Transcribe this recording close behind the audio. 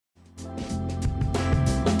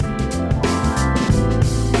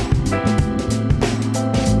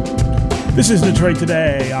This is Detroit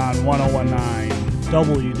Today on 101.9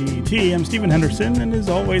 WDET. I'm Stephen Henderson, and as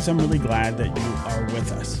always, I'm really glad that you are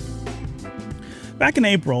with us. Back in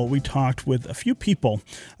April, we talked with a few people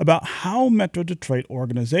about how Metro Detroit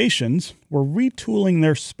organizations were retooling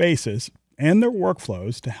their spaces and their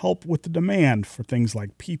workflows to help with the demand for things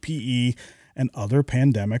like PPE and other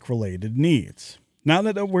pandemic-related needs. Now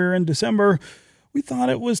that we're in December, we thought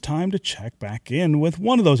it was time to check back in with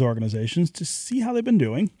one of those organizations to see how they've been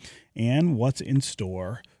doing and what's in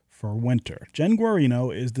store for winter. Jen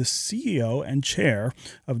Guarino is the CEO and chair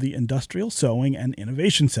of the Industrial Sewing and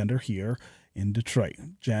Innovation Center here in Detroit.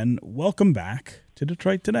 Jen, welcome back to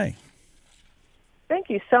Detroit Today. Thank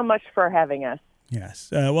you so much for having us. Yes.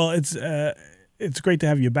 Well, it's great to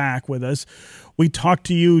have you back with us. We talked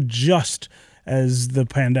to you just as the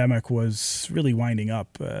pandemic was really winding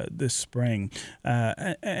up this spring.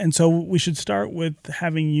 And so we should start with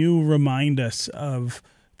having you remind us of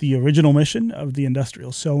the original mission of the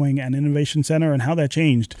Industrial Sewing and Innovation Center and how that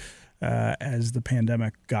changed as the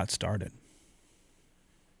pandemic got started.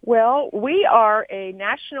 Well, we are a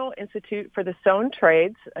National Institute for the Sewn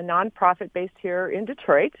Trades, a nonprofit based here in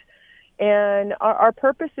Detroit. And our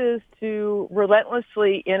purpose is to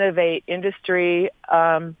relentlessly innovate industry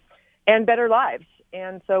and better lives.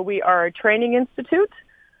 And so we are a training institute,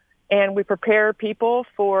 and we prepare people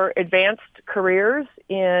for advanced careers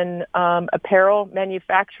in apparel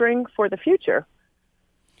manufacturing for the future.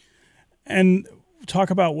 And talk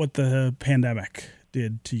about what the pandemic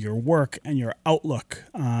did to your work and your outlook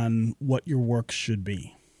on what your work should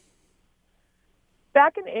be.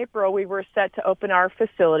 Back in April, we were set to open our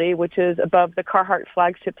facility, which is above the Carhartt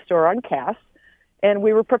flagship store on Cass, and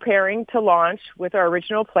we were preparing to launch with our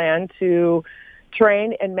original plan to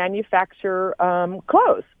train and manufacture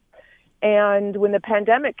clothes. And when the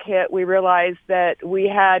pandemic hit, we realized that we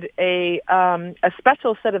had a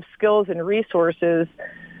special set of skills and resources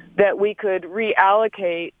that we could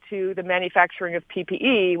reallocate to the manufacturing of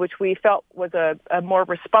PPE, which we felt was a more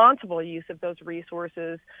responsible use of those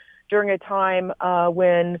resources during a time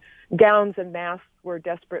when gowns and masks were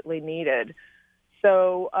desperately needed.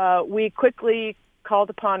 So we quickly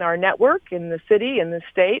called upon our network in the city, in the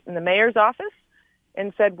state, and the mayor's office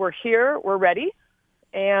and said, we're here, we're ready.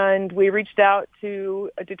 And we reached out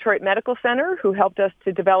to a Detroit Medical Center who helped us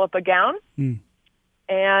to develop a gown.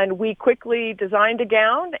 And we quickly designed a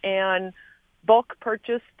gown and bulk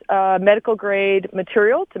purchased medical grade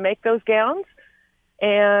material to make those gowns.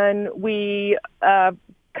 And we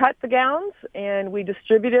cut the gowns and we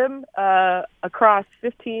distributed them across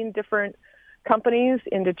 15 different companies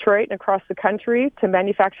in Detroit and across the country to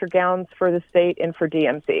manufacture gowns for the state and for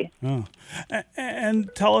DMC. Oh.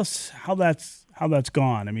 And tell us how that's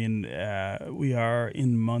gone. I mean, we are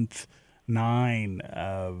in month 9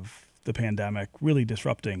 of the pandemic, really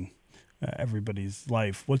disrupting everybody's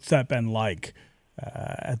life. What's that been like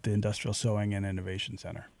at the Industrial Sewing and Innovation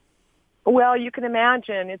Center? Well, you can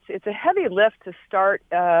imagine it's a heavy lift to start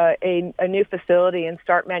a new facility and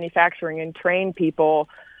start manufacturing and train people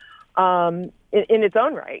in its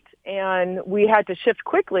own right. And we had to shift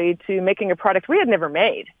quickly to making a product we had never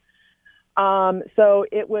made. So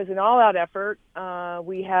it was an all-out effort.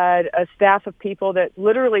 We had a staff of people that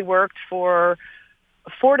literally worked for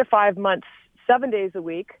 4 to 5 months, 7 days a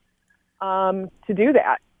week to do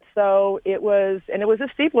that. So it was a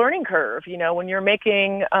steep learning curve. You know, when you're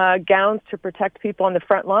making gowns to protect people on the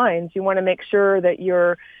front lines, you want to make sure that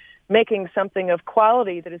you're making something of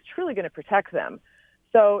quality that is truly going to protect them.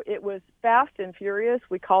 So it was fast and furious.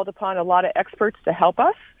 We called upon a lot of experts to help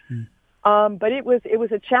us. But it was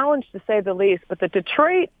a challenge to say the least. But the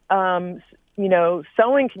Detroit,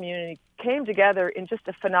 sewing community came together in just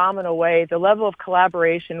a phenomenal way. The level of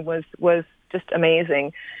collaboration was just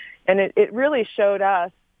amazing. And it really showed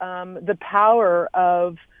us the power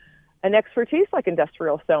of an expertise like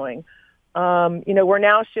industrial sewing. We're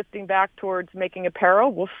now shifting back towards making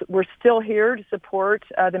apparel. We're still here to support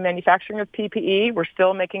the manufacturing of PPE. We're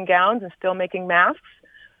still making gowns and still making masks.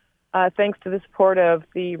 Thanks to the support of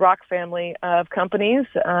the Rock family of companies.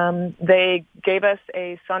 They gave us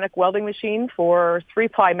a sonic welding machine for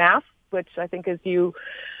 3-ply masks, which I think, as you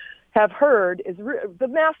have heard, is the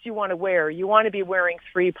mask you want to wear. You want to be wearing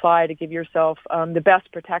 3-ply to give yourself the best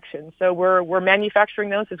protection. So we're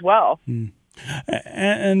manufacturing those as well.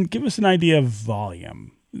 And give us an idea of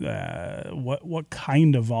volume. What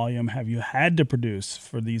kind of volume have you had to produce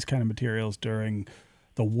for these kind of materials during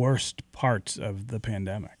the worst parts of the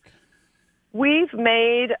pandemic? We've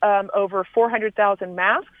made over 400,000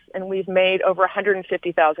 masks, and we've made over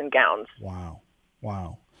 150,000 gowns.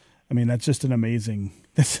 Wow. I mean, that's just an amazing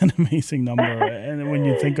number. And when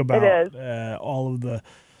you think about all of the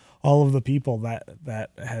all of the people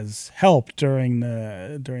that has helped during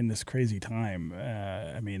this crazy time.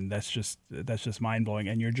 I mean, that's just mind blowing.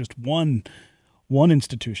 And you're just one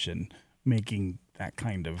institution making that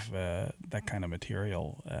kind of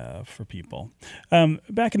material for people.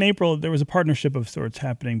 Back in April, there was a partnership of sorts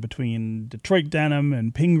happening between Detroit Denim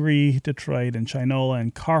and Pingree Detroit and Shinola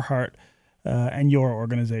and Carhartt and your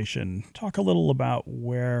organization. Talk a little about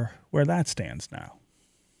where that stands now.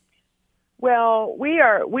 Well, we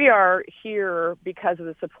are here because of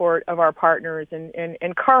the support of our partners,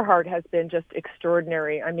 and Carhartt has been just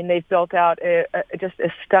extraordinary. I mean, they've built out just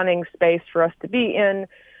a stunning space for us to be in,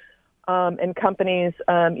 and companies,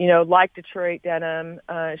 like Detroit Denim,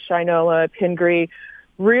 Shinola, Pingree,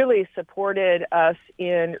 really supported us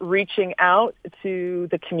in reaching out to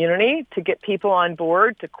the community to get people on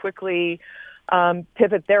board to quickly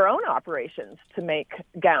pivot their own operations to make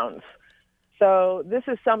gowns. So this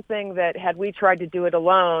is something that had we tried to do it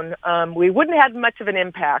alone, we wouldn't have much of an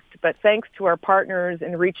impact. But thanks to our partners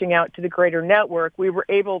and reaching out to the greater network, we were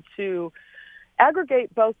able to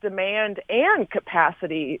aggregate both demand and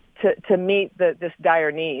capacity to meet this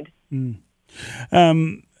dire need.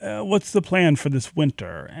 What's the plan for this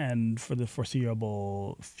winter and for the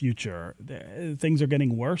foreseeable future? Things are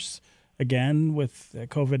getting worse again with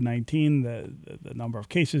COVID-19. The number of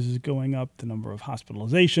cases is going up. The number of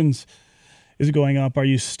hospitalizations is going up. Are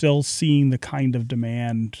you still seeing the kind of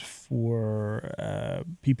demand for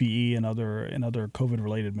PPE and other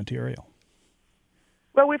COVID-related material?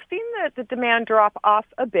 Well, we've seen the demand drop off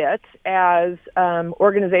a bit as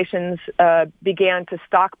organizations began to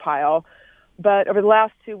stockpile. But over the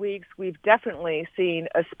last 2 weeks, we've definitely seen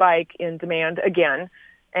a spike in demand again.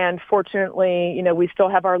 And fortunately, we still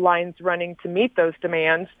have our lines running to meet those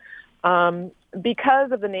demands.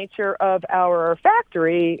 Because of the nature of our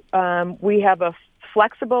factory, we have a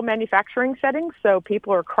flexible manufacturing setting, so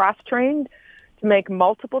people are cross-trained to make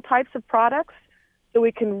multiple types of products, so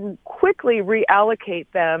we can quickly reallocate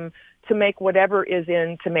them to make whatever is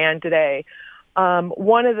in demand today.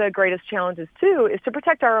 One of the greatest challenges, too, is to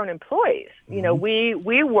protect our own employees. Mm-hmm.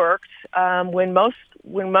 We worked when most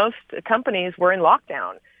companies were in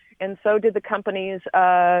lockdown, and so did the companies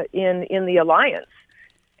in the Alliance.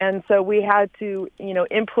 And so we had to,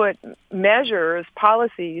 input measures,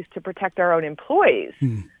 policies to protect our own employees.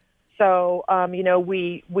 Hmm. So,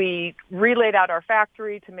 we relayed out our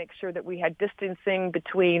factory to make sure that we had distancing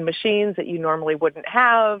between machines that you normally wouldn't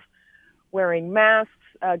have, wearing masks,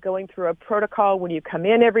 going through a protocol when you come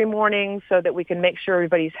in every morning so that we can make sure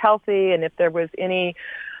everybody's healthy. And if there was any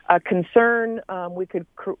concern, we could,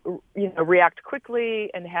 react quickly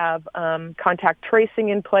and have contact tracing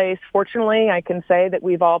in place. Fortunately, I can say that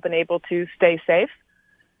we've all been able to stay safe,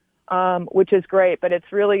 which is great. But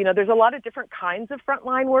it's really, there's a lot of different kinds of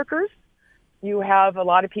frontline workers. You have a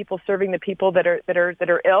lot of people serving the people that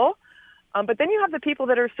are ill, but then you have the people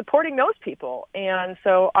that are supporting those people. And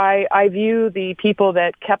so I view the people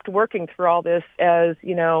that kept working through all this as,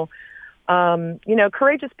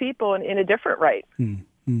 courageous people in a different right.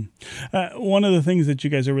 One of the things that you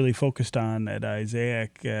guys are really focused on at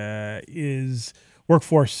Isaac is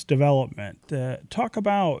workforce development. Talk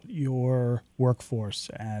about your workforce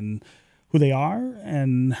and who they are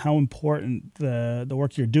and how important the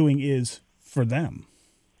work you're doing is for them.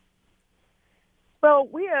 Well,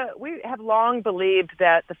 we have long believed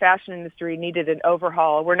that the fashion industry needed an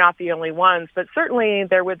overhaul. We're not the only ones, but certainly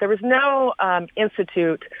there was no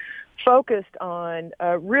institute focused on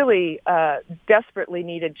really desperately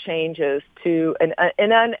needed changes to an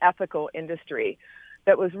unethical industry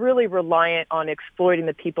that was really reliant on exploiting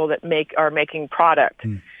the people that are making product.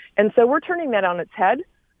 And so we're turning that on its head,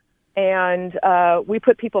 and we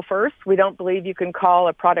put people first. We don't believe you can call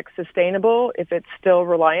a product sustainable if it's still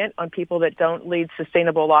reliant on people that don't lead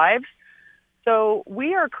sustainable lives. So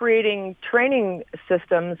we are creating training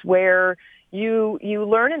systems where you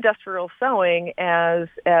learn industrial sewing as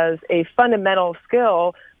a fundamental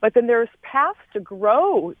skill, but then there's paths to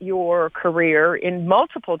grow your career in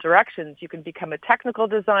multiple directions. You can become a technical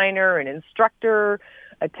designer, an instructor,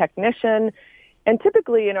 a technician. And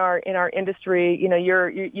typically in our industry,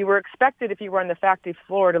 you were expected, if you were on the factory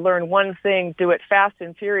floor, to learn one thing, do it fast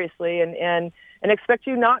and furiously, and expect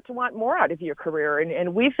you not to want more out of your career.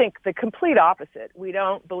 And we think the complete opposite. We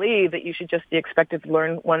don't believe that you should just be expected to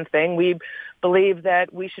learn one thing. We believe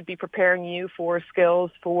that we should be preparing you for skills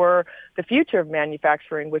for the future of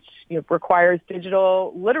manufacturing, which requires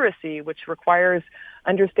digital literacy, which requires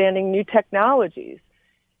understanding new technologies.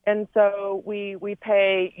 And so we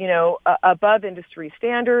pay, above industry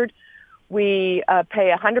standard. We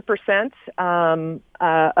pay 100%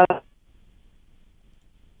 of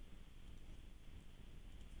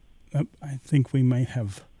I think we might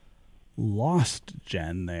have lost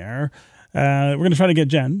Jen there. We're going to try to get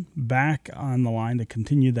Jen back on the line to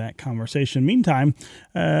continue that conversation. Meantime,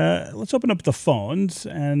 let's open up the phones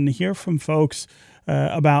and hear from folks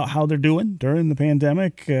about how they're doing during the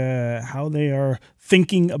pandemic, how they are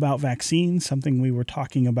thinking about vaccines, something we were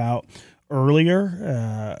talking about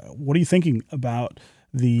earlier. What are you thinking about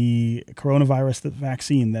the coronavirus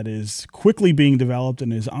vaccine that is quickly being developed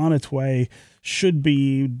and is on its way, should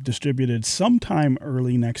be distributed sometime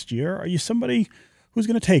early next year? Are you somebody who's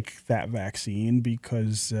going to take that vaccine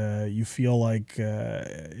because you feel like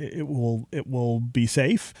it will be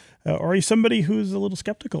safe? Or are you somebody who's a little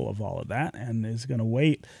skeptical of all of that and is going to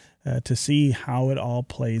wait to see how it all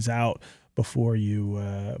plays out before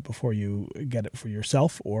you get it for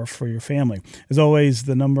yourself or for your family? As always,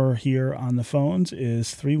 the number here on the phones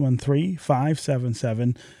is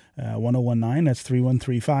 313-577-1019. That's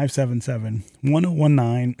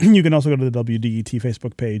 313-577-1019. You can also go to the WDET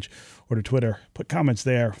Facebook page or to Twitter, put comments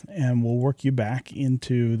there, and we'll work you back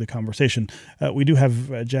into the conversation. We do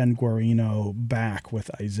have Jen Guarino back with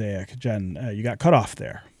Isaac. Jen, you got cut off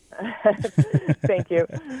there. Thank you.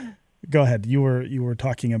 Go ahead. You were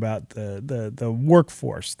talking about the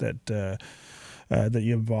workforce that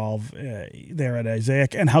you involve there at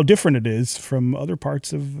Isaac and how different it is from other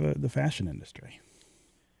parts of the fashion industry.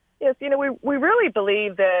 Yes, we really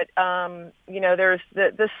believe that there's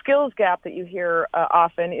the skills gap that you hear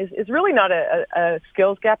often is really not a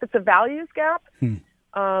skills gap; it's a values gap.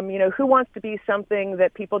 Who wants to be something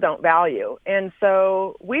that people don't value? And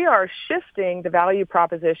so we are shifting the value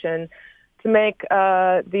proposition to make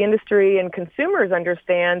the industry and consumers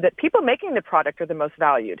understand that people making the product are the most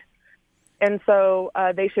valued. And so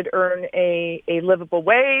they should earn a livable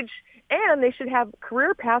wage, and they should have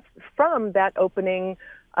career paths from that opening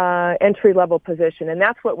entry-level position. And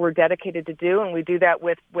that's what we're dedicated to do, and we do that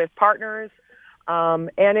with partners. And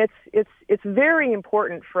it's very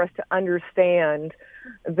important for us to understand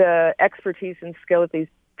the expertise and skill that these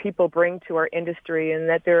people bring to our industry, and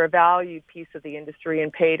that they're a valued piece of the industry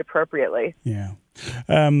and paid appropriately. Yeah.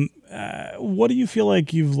 What do you feel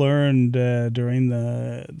like you've learned during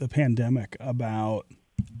the pandemic about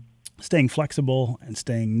staying flexible and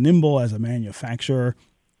staying nimble as a manufacturer,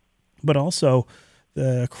 but also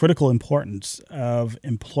the critical importance of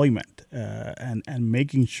employment and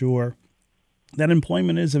making sure that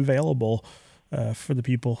employment is available for the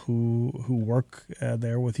people who work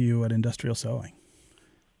there with you at Industrial Sewing?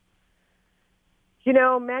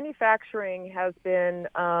 Manufacturing has been,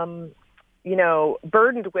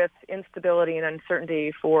 burdened with instability and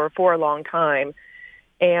uncertainty for a long time.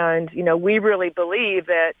 And, we really believe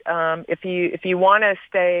that if you want to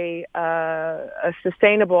stay a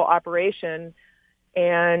sustainable operation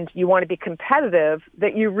and you want to be competitive,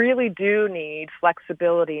 that you really do need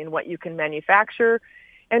flexibility in what you can manufacture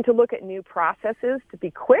and to look at new processes to be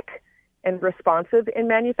quick and responsive in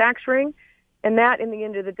manufacturing. And that, in the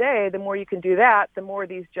end of the day, the more you can do that, the more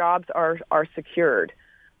these jobs are secured.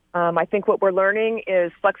 I think what we're learning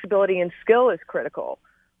is flexibility and skill is critical.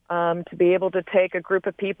 To be able to take a group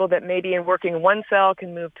of people that maybe in working one cell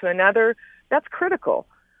can move to another, that's critical.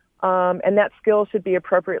 And that skill should be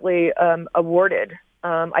appropriately awarded.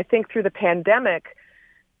 I think through the pandemic,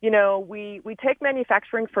 we take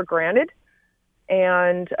manufacturing for granted.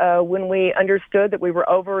 And when we understood that we were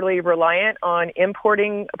overly reliant on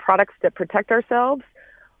importing products that protect ourselves,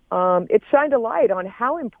 it shined a light on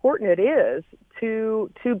how important it is to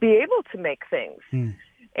be able to make things.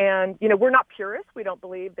 And, we're not purists. We don't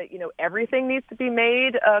believe that, everything needs to be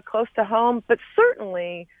made close to home, but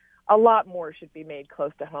certainly a lot more should be made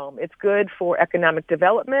close to home. It's good for economic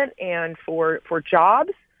development and for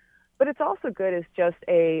jobs, but it's also good as just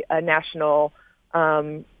a national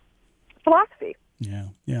philosophy. Yeah.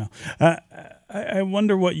 I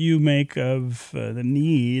wonder what you make of the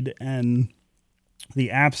need and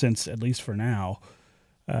the absence, at least for now,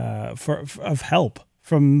 of help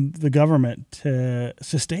from the government to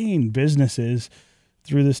sustain businesses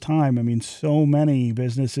through this time. I mean, so many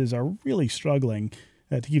businesses are really struggling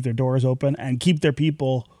to keep their doors open and keep their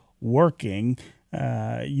people working.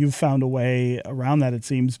 You've found a way around that, it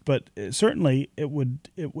seems, but certainly it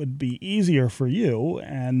would be easier for you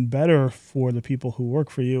and better for the people who work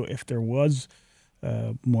for you if there was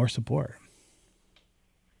more support.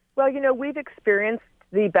 Well, we've experienced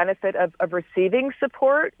the benefit of receiving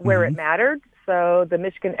support where it mattered. So the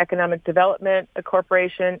Michigan Economic Development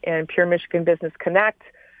Corporation and Pure Michigan Business Connect,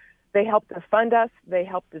 they helped to fund us. They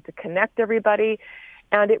helped to connect everybody.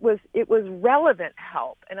 And it was relevant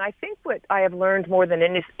help. And I think what I have learned more than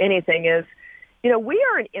anything is We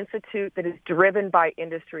are an institute that is driven by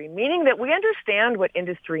industry, meaning that we understand what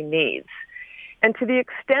industry needs. And to the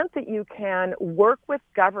extent that you can work with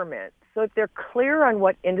government so that they're clear on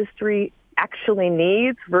what industry actually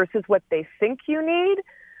needs versus what they think you need,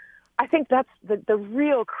 I think that's the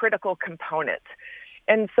real critical component.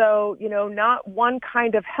 And so, not one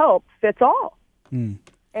kind of help fits all. And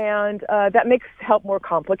that makes help more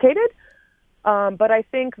complicated. But I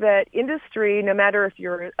think that industry, no matter if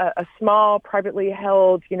you're a small, privately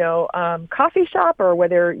held, coffee shop or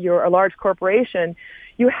whether you're a large corporation,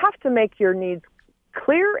 you have to make your needs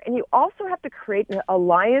clear, and you also have to create an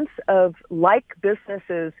alliance of like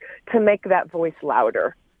businesses to make that voice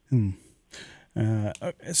louder.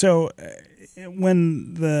 So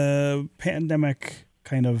when the pandemic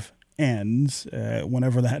kind of ends,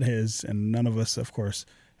 whenever that is, and none of us, of course,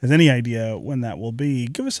 has any idea when that will be,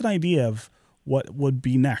 give us an idea of what would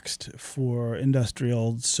be next for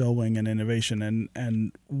industrial sewing and innovation,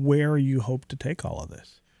 and where you hope to take all of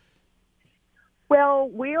this. Well,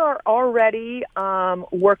 we are already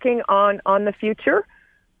working on the future.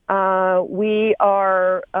 We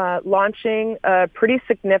are launching a pretty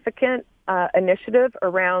significant initiative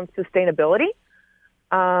around sustainability.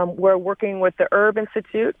 We're working with the Herb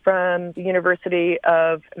Institute from the University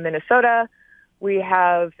of Minnesota. We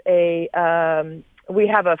have a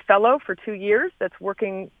fellow for 2 years that's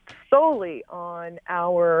working solely on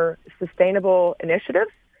our sustainable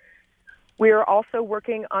initiatives. We are also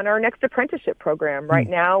working on our next apprenticeship program. Right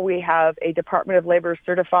now, we have a Department of Labor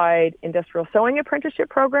certified industrial sewing apprenticeship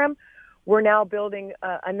program. We're now building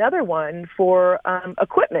another one for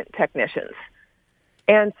equipment technicians.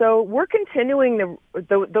 And so we're continuing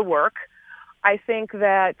the work. I think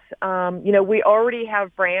that, we already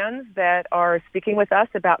have brands that are speaking with us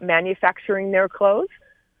about manufacturing their clothes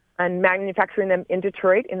and manufacturing them in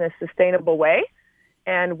Detroit in a sustainable way.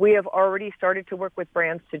 And we have already started to work with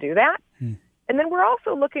brands to do that. And then we're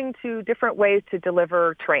also looking to different ways to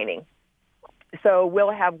deliver training. So we'll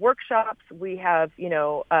have workshops. We have,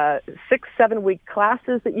 6-7 week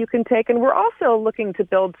classes that you can take. And we're also looking to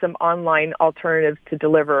build some online alternatives to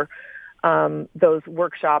deliver those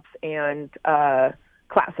workshops and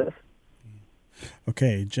classes.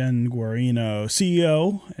 Okay, Jen Guarino,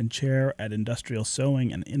 CEO and Chair at Industrial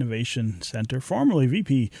Sewing and Innovation Center, formerly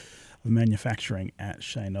VP of Manufacturing at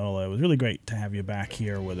Shinola. It was really great to have you back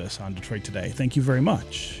here with us on Detroit Today. Thank you very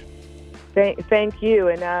much. Thank you.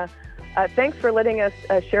 And thanks for letting us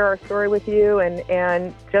share our story with you.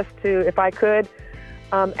 And just to, if I could,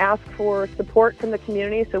 ask for support from the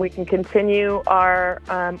community so we can continue our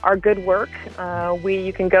good work.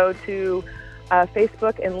 You can go to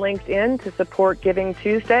Facebook and LinkedIn to support Giving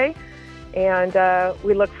Tuesday. And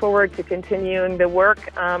we look forward to continuing the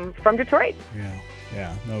work from Detroit.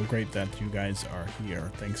 Yeah. No, great that you guys are here.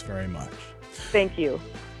 Thanks very much. Thank you.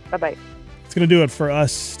 Bye-bye. It's going to do it for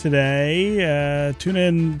us today. Tune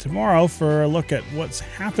in tomorrow for a look at what's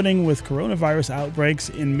happening with coronavirus outbreaks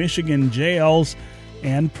in Michigan jails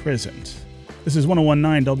and prisons. This is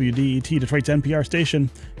 101.9 WDET, Detroit's NPR station,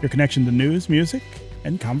 your connection to news, music,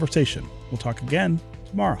 and conversation. We'll talk again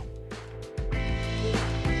tomorrow.